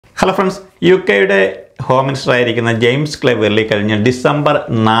Hello friends, UK home minister ആയിരിക്കുന്ന James Cleverly കഴിഞ്ഞ December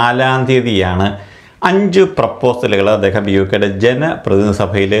 4-ാം തീയതിയാണ് 5 പ്രപ്പോസലുകൾ അദ്ദേഹം UK ജനപ്രതിനിധി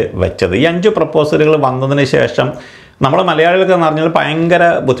സഭയിൽ വെച്ചത്. ഈ 5 പ്രപ്പോസലുകൾ വന്നതിന് ശേഷം നമ്മൾ മലയാളികൾക്ക് എന്ന് പറഞ്ഞാൽ ഭയങ്കര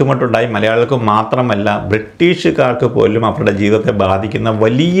ബുദ്ധിമുട്ടുണ്ടായി. മലയാളികൾക്ക് മാത്രമല്ല, ബ്രിട്ടീഷുകാർക്ക് പോലും അവരുടെ ജീവിതത്തെ ബാധിക്കുന്ന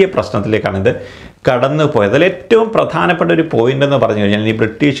വലിയ പ്രശ്നത്തിലേക്കാണ് ഇത് കടന്നു പോയത്. അതിൽ ഏറ്റവും പ്രധാനപ്പെട്ട ഒരു പോയിന്റ് എന്ന് പറഞ്ഞു കഴിഞ്ഞാൽ, ഈ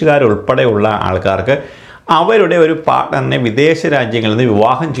ബ്രിട്ടീഷുകാരുൾപ്പെടെയുള്ള ആൾക്കാർക്ക് അവരുടെ ഒരു പാർട്ട്ണറിനെ വിദേശ രാജ്യങ്ങളിൽ നിന്ന്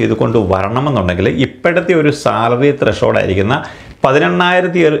വിവാഹം ചെയ്തുകൊണ്ട് വരണമെന്നുണ്ടെങ്കിൽ ഇപ്പോഴത്തെ ഒരു സാലറി ത്രഷോൾഡായിരിക്കുന്ന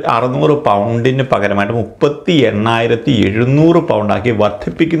 18,600 പൗണ്ടിന് പകരമായിട്ട് 38,700 പൗണ്ടാക്കി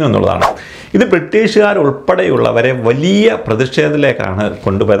വർദ്ധിപ്പിക്കുന്നു എന്നുള്ളതാണ്. ഇത് ബ്രിട്ടീഷുകാർ ഉൾപ്പെടെയുള്ളവരെ വലിയ പ്രതിഷേധത്തിലേക്കാണ്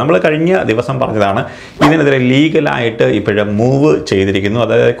കൊണ്ടുപോയത്. നമ്മൾ കഴിഞ്ഞ ദിവസം പറഞ്ഞതാണ്, ഇതിനെതിരെ ലീഗലായിട്ട് ഇപ്പോഴും മൂവ് ചെയ്തിരിക്കുന്നു,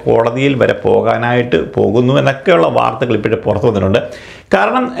 അതായത് കോടതിയിൽ വരെ പോകാനായിട്ട് പോകുന്നു എന്നൊക്കെയുള്ള വാർത്തകൾ ഇപ്പോഴും പുറത്തു വന്നിട്ടുണ്ട്.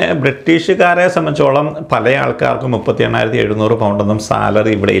 കാരണം ബ്രിട്ടീഷുകാരെ സംബന്ധിച്ചോളം പല ആൾക്കാർക്കും 38,700 പൗണ്ടൊന്നും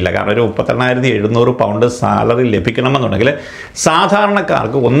സാലറി ഇവിടെ ഇല്ല. കാരണം ഒരു 38,700 പൗണ്ട് സാലറി ലഭിക്കണമെന്നുണ്ടെങ്കിൽ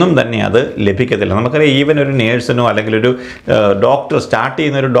സാധാരണക്കാർക്ക് ഒന്നും തന്നെ അത് ലഭിക്കത്തില്ല. നമുക്കറിയാം, ഈവൻ ഒരു നേഴ്സിനോ അല്ലെങ്കിൽ ഒരു ഡോക്ടർ സ്റ്റാർട്ട്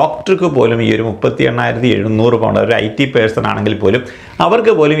ചെയ്യുന്ന ഒരു ഡോക്ടർക്ക് പോലും ഈ ഒരു 38,700 പൗണ്ട്, ഒരു IT പേഴ്സൺ ആണെങ്കിൽ പോലും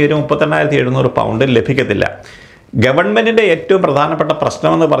അവർക്ക് പോലും ഈ ഒരു 38,700 പൗണ്ട് ലഭിക്കത്തില്ല. ഗവൺമെൻറ്റിൻ്റെ ഏറ്റവും പ്രധാനപ്പെട്ട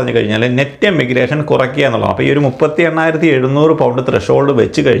പ്രശ്നമെന്ന് പറഞ്ഞു കഴിഞ്ഞാൽ നെറ്റ് എമിഗ്രേഷൻ കുറയ്ക്കുക എന്നുള്ളതാണ്. അപ്പോൾ ഈ ഒരു 38,700 പൗണ്ട് ത്രഷോൾഡ്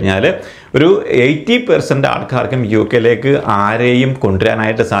വെച്ച് കഴിഞ്ഞാൽ ഒരു 80% ആൾക്കാർക്കും UK ആരെയും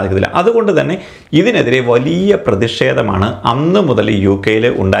കൊണ്ടുവരാനായിട്ട് സാധിക്കത്തില്ല. അതുകൊണ്ട് തന്നെ ഇതിനെതിരെ വലിയ പ്രതിഷേധമാണ് അന്ന് മുതൽ UK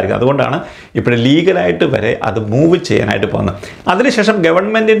ഉണ്ടായിരിക്കുന്നത്. അതുകൊണ്ടാണ് ഇപ്പോൾ ലീഗലായിട്ട് വരെ അത് മൂവ് ചെയ്യാനായിട്ട് പോകുന്നത്. അതിനുശേഷം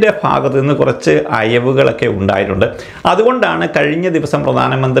ഗവൺമെൻറ്റിൻ്റെ ഭാഗത്തു നിന്ന് കുറച്ച് അയവുകളൊക്കെ ഉണ്ടായിട്ടുണ്ട്. അതുകൊണ്ടാണ് കഴിഞ്ഞ ദിവസം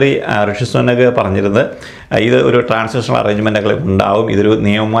പ്രധാനമന്ത്രി ഋഷി സുനക് പറഞ്ഞിരുന്നത്, ഇത് ഒരു ട്രാൻസിഷണൽ അറേഞ്ച്മെൻറ്റുകൾ ഉണ്ടാവും, ഇതൊരു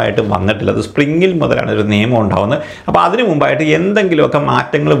നിയമമായിട്ട് വന്നിട്ടില്ല, അത് സ്പ്രിങ്ങിൽ മുതലാണ് ഒരു നിയമം ഉണ്ടാവുന്നത്. അപ്പോൾ അതിനു മുമ്പായിട്ട് എന്തെങ്കിലുമൊക്കെ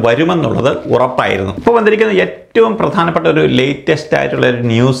മാറ്റങ്ങൾ വരുമെന്നുള്ളത് ഉറപ്പായിരുന്നു. ഇപ്പോൾ വന്നിരിക്കുന്ന ഏറ്റവും പ്രധാനപ്പെട്ട ഒരു ലേറ്റസ്റ്റ് ആയിട്ടുള്ള ഒരു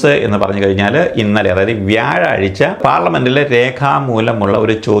ന്യൂസ് എന്ന് പറഞ്ഞു കഴിഞ്ഞാൽ, ഇന്നലെ അതായത് വ്യാഴാഴ്ച പാർലമെൻറ്റിൽ രേഖാമൂലമുള്ള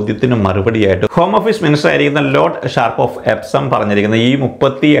ഒരു ചോദ്യത്തിന് മറുപടിയായിട്ട് ഹോം ഓഫീസ് മിനിസ്റ്റർ ആയിരിക്കുന്ന ലോർഡ് ഷാർപ്പ് ഓഫ് എപ്സം പറഞ്ഞിരിക്കുന്ന ഈ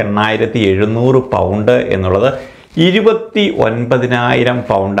 38,700 പൗണ്ട് എന്നുള്ളത് 29,000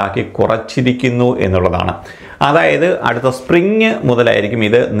 പൗണ്ടാക്കി കുറച്ചിരിക്കുന്നു എന്നുള്ളതാണ്. അതായത് അടുത്ത സ്പ്രിങ് മുതലായിരിക്കും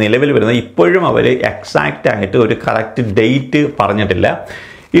ഇത് നിലവിൽ വരുന്നത്. ഇപ്പോഴും അവർ എക്സാക്റ്റ് ആയിട്ട് ഒരു കറക്റ്റ് ഡേറ്റ് പറഞ്ഞിട്ടില്ല.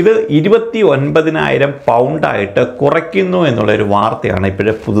 ഇത് 29,000 പൗണ്ടായിട്ട് കുറയ്ക്കുന്നു എന്നുള്ളൊരു വാർത്തയാണ്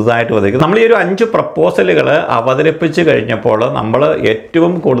ഇപ്പോഴും പുതുതായിട്ട് വന്നിരിക്കുന്നത്. നമ്മൾ ഈ ഒരു 5 പ്രപ്പോസലുകൾ അവതരിപ്പിച്ച് കഴിഞ്ഞപ്പോൾ നമ്മൾ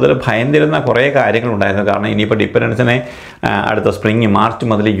ഏറ്റവും കൂടുതൽ ഭയന്നിരുന്ന കുറേ കാര്യങ്ങളുണ്ടായിരുന്നു. കാരണം ഇനിയിപ്പോൾ ഡിപ്പെൻഡൻസിനെ അടുത്ത സ്പ്രിങ് മാർച്ച്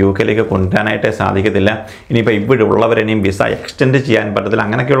മുതൽ UK കൊണ്ടുവരാനായിട്ടേ സാധിക്കത്തില്ല. ഇനിയിപ്പോൾ ഇവിടെ ഉള്ളവരെയും വിസ എക്സ്റ്റെൻഡ് ചെയ്യാൻ പറ്റത്തില്ല.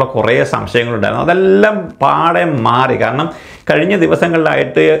 അങ്ങനെയൊക്കെയുള്ള കുറേ സംശയങ്ങളുണ്ടായിരുന്നു. അതെല്ലാം പാടെ മാറി. കാരണം കഴിഞ്ഞ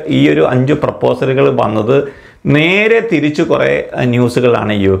ദിവസങ്ങളിലായിട്ട് ഈ ഒരു 5 പ്രപ്പോസലുകൾ വന്നത് നേരെ തിരിച്ച് കുറേ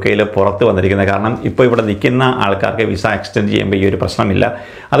ന്യൂസുകളാണ് UK പുറത്ത് വന്നിരിക്കുന്നത്. കാരണം ഇപ്പോൾ ഇവിടെ നിൽക്കുന്ന ആൾക്കാർക്ക് വിസ എക്സ്റ്റെൻഡ് ചെയ്യുമ്പോൾ ഈ ഒരു പ്രശ്നമില്ല.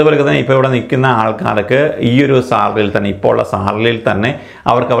 അതുപോലെ തന്നെ ഇപ്പോൾ ഇവിടെ നിൽക്കുന്ന ആൾക്കാർക്ക് ഈ ഒരു സാലറിയിൽ തന്നെ, ഇപ്പോൾ ഉള്ള സാലറിയിൽ തന്നെ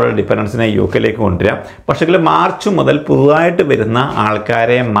അവർക്ക് അവരുടെ ഡിപ്പെൻഡൻസിനെ UK കൊണ്ടുവരാം. പക്ഷേ മാർച്ച് മുതൽ പുതുതായിട്ട് വരുന്ന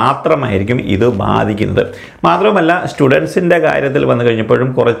ആൾക്കാരെ മാത്രമായിരിക്കും ഇത് ബാധിക്കുന്നത്. മാത്രമല്ല, സ്റ്റുഡൻസിൻ്റെ കാര്യത്തിൽ വന്നു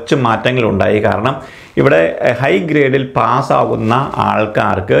കഴിഞ്ഞപ്പോഴും കുറച്ച് മാറ്റങ്ങളുണ്ടായി. കാരണം ഇവിടെ ഹൈ ഗ്രേഡിൽ പാസ്സാകുന്ന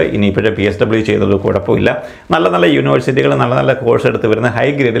ആൾക്കാർക്ക് ഇനിയിപ്പോഴും PSW ചെയ്തത് കുഴപ്പമില്ല. നല്ല നല്ല യൂണിവേഴ്സിറ്റികൾ നല്ല നല്ല കോഴ്സ് എടുത്ത് വരുന്ന ഹൈ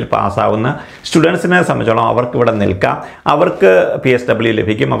ഗ്രേഡിൽ പാസ്സാവുന്ന സ്റ്റുഡൻസിനെ സംബന്ധിച്ചോളം അവർക്ക് ഇവിടെ നിൽക്കാം, അവർക്ക് PSW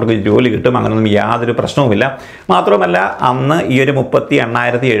ലഭിക്കും, അവർക്ക് ജോലി കിട്ടും, അങ്ങനെയൊന്നും യാതൊരു പ്രശ്നവുമില്ല. മാത്രമല്ല, അന്ന് ഈ ഒരു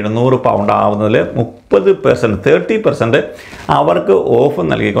 38,700 പൗണ്ട് ആവുന്നതിൽ 30% അവർക്ക് ഓഫ്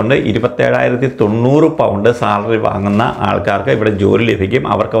നൽകിക്കൊണ്ട് 27,090 പൗണ്ട് സാലറി വാങ്ങുന്ന ആൾക്കാർക്ക് ഇവിടെ ജോലി ലഭിക്കും,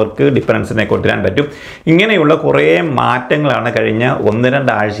 അവർക്ക് ഡിപ്പെൻഡൻസിനെ കൊണ്ടുവരാൻ പറ്റും. ഇങ്ങനെയുള്ള കുറേ മാറ്റങ്ങളാണ് കഴിഞ്ഞ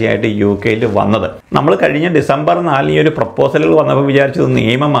 1-2 ആഴ്ചയായിട്ട് UK വന്നത്. നമ്മൾ കഴിഞ്ഞ ഡിസംബർ 4 ഈ ഒരു പ്രപ്പോസലുകൾ വന്നപ്പോൾ വിചാരിച്ചത്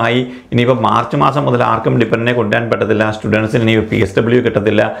നിയമമായി, ഇനിയിപ്പോൾ മാർച്ച് മാസം മുതൽ ആർക്കും ഡിപ്പെൻഡൻസിനെ കൊണ്ടുവരാൻ പറ്റത്തില്ല, സ്റ്റുഡൻസിന് ഇനി PSW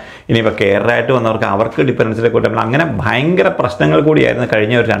കിട്ടത്തില്ല, ഇനിയിപ്പോൾ കെയറായിട്ട് വന്നവർക്ക് അവർക്ക് ഡിപ്പെൻഡൻസിനെ കൊണ്ടുവരാൻ, അങ്ങനെ ഭയങ്കര പ്രശ്നങ്ങൾ കൂടിയായിരുന്നു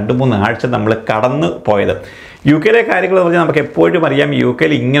കഴിഞ്ഞ ഒരു 2-3 ആഴ്ച നമ്മൾ കടന്നു പോയത്. UK കാര്യങ്ങൾ പറഞ്ഞാൽ നമുക്ക് എപ്പോഴും അറിയാം,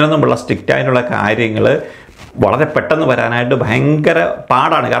 UK ഇങ്ങനെയൊന്നുമുള്ള സ്ട്രിക്റ്റ് ആയിട്ടുള്ള കാര്യങ്ങൾ വളരെ പെട്ടെന്ന് വരാനായിട്ട് ഭയങ്കര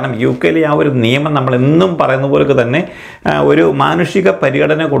പാടാണ്. കാരണം UK ആ ഒരു നിയമം നമ്മൾ എന്നും പറയുന്ന പോലെ തന്നെ ഒരു മാനുഷിക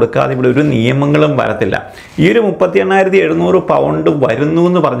പരിഗണന കൊടുക്കാതെ ഇവിടെ ഒരു നിയമങ്ങളും വരത്തില്ല. ഈ ഒരു 38,700 പൗണ്ട് വരുന്നു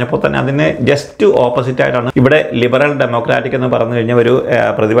എന്ന് പറഞ്ഞപ്പോൾ തന്നെ അതിന് ജസ്റ്റ് ഓപ്പോസിറ്റായിട്ടാണ് ഇവിടെ ലിബറൽ ഡെമോക്രാറ്റിക് എന്ന് പറഞ്ഞു കഴിഞ്ഞാൽ ഒരു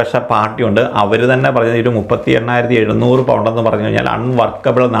പ്രതിപക്ഷ പാർട്ടിയുണ്ട്. അവർ തന്നെ പറഞ്ഞത് ഒരു 38,700 പൗണ്ടെന്ന് പറഞ്ഞു കഴിഞ്ഞാൽ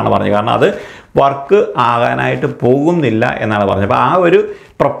അൺവർക്കബിൾ എന്നാണ് പറഞ്ഞത്. കാരണം അത് വർക്ക് ആകാനായിട്ട് പോകുന്നില്ല എന്നാണ് പറഞ്ഞത്. അപ്പോൾ ആ ഒരു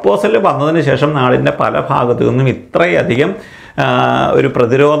പ്രപ്പോസൽ വന്നതിന് ശേഷം നാടിൻ്റെ പല ഭാഗത്തു നിന്നും ഇത്രയധികം ഒരു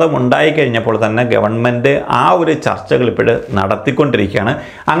പ്രതിരോധം ഉണ്ടായിക്കഴിഞ്ഞപ്പോൾ തന്നെ ഗവൺമെൻറ് ആ ഒരു ചർച്ചകൾ ഇപ്പോഴും നടത്തിക്കൊണ്ടിരിക്കുകയാണ്.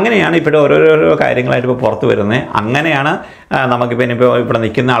 അങ്ങനെയാണ് ഇപ്പോഴും ഓരോരോ കാര്യങ്ങളായിട്ട് ഇപ്പോൾ പുറത്ത് വരുന്നത്. അങ്ങനെയാണ് നമുക്കിപ്പോൾ ഇവിടെ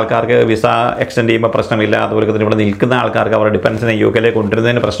നിൽക്കുന്ന ആൾക്കാർക്ക് വിസ എക്സ്റ്റെൻഡ് ചെയ്യുമ്പോൾ പ്രശ്നമില്ല, അതുപോലെ തന്നെ ഇവിടെ നിൽക്കുന്ന ആൾക്കാർക്ക് അവരുടെ ഡിഫൻസിനെ UK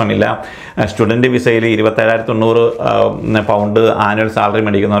കൊണ്ടുവരുന്നതിന് പ്രശ്നമില്ല. സ്റ്റുഡൻറ്റ് വിസയിൽ 27,900 പൗണ്ട് ആനുവൽ സാലറി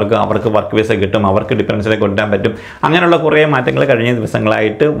മേടിക്കുന്നവർക്ക് അവർക്ക് വർക്ക് വിസ കിട്ടും, അവർക്ക് ഡിഫൻസിനെ കൊണ്ടുവരാൻ പറ്റും. അങ്ങനെയുള്ള കുറേ മാറ്റങ്ങൾ കഴിഞ്ഞ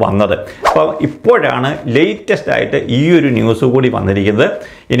ദിവസങ്ങളായിട്ട് വന്നത്. അപ്പോൾ ഇപ്പോഴാണ് ലേറ്റസ്റ്റ് ആയിട്ട് ഈ ഒരു ന്യൂസ് കൂടി വന്നിരിക്കുന്നത്.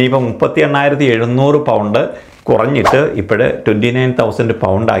 ഇനിയിപ്പോൾ 38,700 പൗണ്ട് കുറഞ്ഞിട്ട് ഇപ്പോൾ 29,000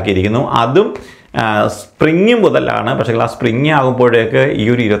 പൗണ്ട് ആക്കിയിരിക്കുന്നു. അതും സ്പ്രിങ് മുതലാണ്. പക്ഷേ ആ സ്പ്രിങ് ആകുമ്പോഴേക്ക് ഈ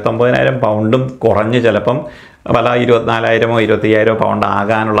ഒരു 29,000 പൗണ്ടും കുറഞ്ഞ് ചിലപ്പം പല 24,000 25,000 പൗണ്ട്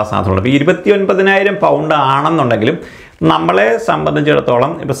ആകാനുള്ള സാധ്യതയുണ്ട്. ഇപ്പോൾ 29,000 പൗണ്ട് ആണെന്നുണ്ടെങ്കിലും നമ്മളെ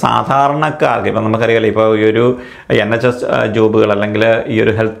സംബന്ധിച്ചിടത്തോളം ഇപ്പോൾ സാധാരണക്കാർക്ക്, ഇപ്പം നമുക്കറിയാലോ, ഇപ്പോൾ ഈ ഒരു NHS ജോബുകൾ അല്ലെങ്കിൽ ഈ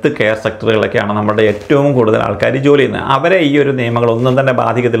ഒരു ഹെൽത്ത് കെയർ സെക്ടറുകളൊക്കെയാണ് നമ്മുടെ ഏറ്റവും കൂടുതൽ ആൾക്കാർ ജോലി ചെയ്യുന്നത്. അവരെ ഈ ഒരു നിയമങ്ങളൊന്നും തന്നെ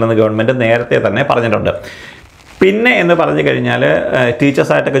ബാധിക്കത്തില്ലെന്ന് ഗവൺമെൻറ് നേരത്തെ തന്നെ പറഞ്ഞിട്ടുണ്ട്. പിന്നെ എന്ന് പറഞ്ഞു കഴിഞ്ഞാൽ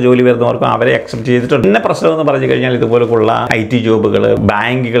ടീച്ചേഴ്സായിട്ടൊക്കെ ജോലി വരുന്നവർക്കും അവരെ അക്സെപ്റ്റ് ചെയ്തിട്ടുണ്ട്. പിന്നെ പ്രശ്നമെന്ന് പറഞ്ഞു കഴിഞ്ഞാൽ ഇതുപോലുള്ള IT ജോബുകൾ,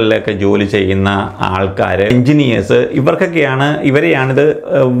 ബാങ്കുകളിലൊക്കെ ജോലി ചെയ്യുന്ന ആൾക്കാർ, എഞ്ചിനീയേഴ്സ്, ഇവരെയാണിത്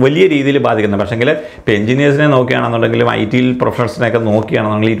വലിയ രീതിയിൽ ബാധിക്കുന്നത്. പക്ഷേങ്കിൽ ഇപ്പോൾ എഞ്ചിനീയേഴ്സിനെ നോക്കുകയാണെന്നുണ്ടെങ്കിലും IT പ്രൊഫഷണൽസിനെയൊക്കെ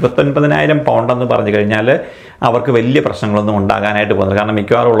നോക്കുകയാണെന്നുണ്ടെങ്കിൽ 29,000 പൗണ്ടെന്ന് പറഞ്ഞു കഴിഞ്ഞാൽ അവർക്ക് വലിയ പ്രശ്നങ്ങളൊന്നും ഉണ്ടാകാനായിട്ട് പോകുന്നത്. കാരണം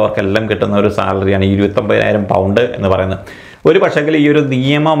മിക്കവാറും ഉള്ളവർക്കെല്ലാം കിട്ടുന്ന ഒരു സാലറിയാണ് 29,000 പൗണ്ട് എന്ന് പറയുന്നത്. ഒരു പക്ഷെങ്കിൽ ഈ ഒരു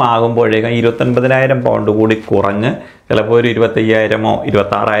നിയമമാകുമ്പോഴേക്കും 29,000 പൗണ്ട് കൂടി കുറഞ്ഞ് ചിലപ്പോൾ ഒരു 25,000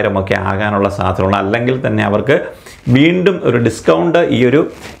 26,000 ഒക്കെ ആകാനുള്ള സാധ്യതയുണ്ട്. അല്ലെങ്കിൽ തന്നെ അവർക്ക് വീണ്ടും ഒരു ഡിസ്കൗണ്ട് ഈ ഒരു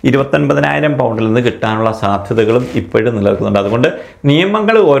 29,000 പൗണ്ടിൽ നിന്ന് കിട്ടാനുള്ള സാധ്യതകളും ഇപ്പോഴും നിലനിൽക്കുന്നുണ്ട്. അതുകൊണ്ട്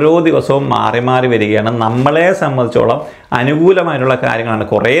നിയമങ്ങൾ ഓരോ ദിവസവും മാറി മാറി വരികയാണ്. നമ്മളെ സംബന്ധിച്ചോളം അനുകൂലമായിട്ടുള്ള കാര്യങ്ങളാണ്.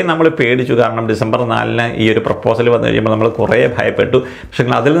 കുറേ നമ്മൾ പേടിച്ചു. കാരണം December 4 ഈ ഒരു പ്രപ്പോസൽ വന്നു കഴിയുമ്പോൾ നമ്മൾ കുറേ ഭയപ്പെട്ടു. പക്ഷേ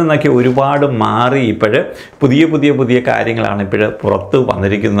അതിൽ നിന്നൊക്കെ ഒരുപാട് മാറി ഇപ്പോൾ പുതിയ കാര്യങ്ങളാണ് ഇപ്പോൾ പുറത്ത്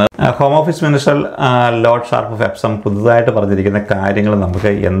വന്നിരിക്കുന്നത്. Home office minister Lord sharp of Epsom പുതുതായിട്ട് പറഞ്ഞിരിക്കുന്ന കാര്യങ്ങൾ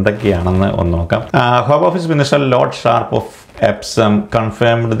നമുക്ക് എന്തൊക്കെയാണെന്ന് ഒന്ന് നോക്കാം. Home office minister Lord sharp of Epsom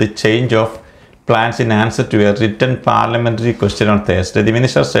confirmed the change of plans in answer to a written parliamentary question on Thursday. The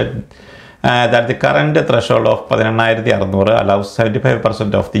minister said that the current threshold of 18,600 allows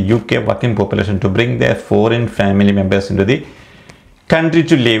 75% of the UK working population to bring their foreign family members into the country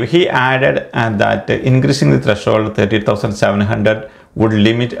to live. He added that increasing the threshold 30,700 would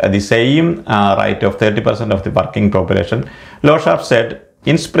limit the same right of 30% of the working population. Lord Sharp said,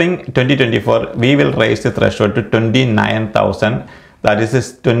 in spring 2024, we will raise the threshold to 29,000. That is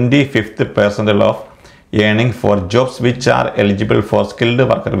 25th percentile of earning for jobs which are eligible for skilled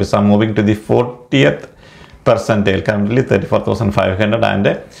worker visa, moving to the 40th percentile, currently 34,500, and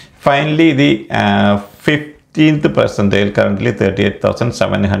finally the 15th percentile, currently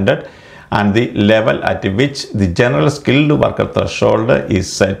 38,700, and the level at which the general skilled worker threshold is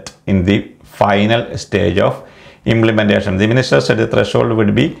set in the final stage of implementation. The minister said the threshold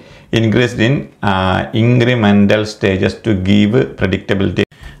would be increased in incremental stages to give predictability.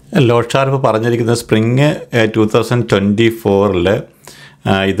 Lord sharp പറഞ്ഞിരിക്കുന്നത് spring 2024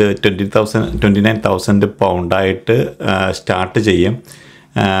 ഇത് 29,000 പൗണ്ടായിട്ട് start ചെയ്യും.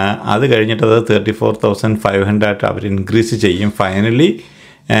 അത് കഴിഞ്ഞിട്ടത് 34,500 ആയിട്ട് അവർ increase ചെയ്യും. Finally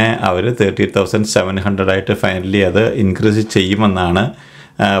അവർ 38,700 ആയിട്ട് finally അത് increase ചെയ്യുമെന്നാണ്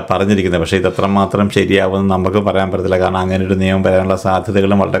പറഞ്ഞിരിക്കുന്നത്. പക്ഷേ ഇതെത്രമാത്രം ശരിയാവുമെന്ന് നമുക്ക് പറയാൻ പറ്റത്തില്ല. കാരണം അങ്ങനെ ഒരു നിയമം വരാനുള്ള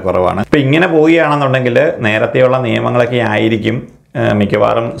സാധ്യതകളും വളരെ കുറവാണ്. ഇപ്പം ഇങ്ങനെ പോവുകയാണെന്നുണ്ടെങ്കിൽ നേരത്തെയുള്ള നിയമങ്ങളൊക്കെ ആയിരിക്കും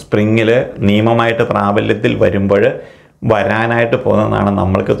മിക്കവാറും സ്പ്രിങ്ങിൽ നിയമമായിട്ട് പ്രാബല്യത്തിൽ വരുമ്പോൾ വരാനായിട്ട് പോകുന്നതെന്നാണ്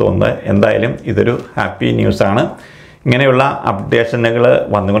നമ്മൾക്ക് തോന്നുന്നത്. എന്തായാലും ഇതൊരു ഹാപ്പി ന്യൂസാണ്. ഇങ്ങനെയുള്ള അപ്ഡേഷനുകൾ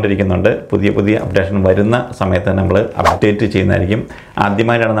വന്നുകൊണ്ടിരിക്കുന്നുണ്ട്. പുതിയ അപ്ഡേഷൻ വരുന്ന സമയത്ത് നമ്മൾ അപ്ഡേറ്റ് ചെയ്യുന്നതായിരിക്കും.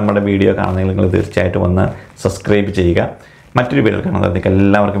 ആദ്യമായിട്ടാണ് നമ്മുടെ വീഡിയോ കാണുന്നതെങ്കിൽ നിങ്ങൾ തീർച്ചയായിട്ടും ഒന്ന് സബ്സ്ക്രൈബ് ചെയ്യുക. മറ്റൊരു വീഡിയോ കാണുന്നതിലേക്ക്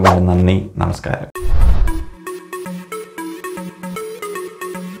എല്ലാവർക്കും വേണ്ടി നന്ദി, നമസ്കാരം.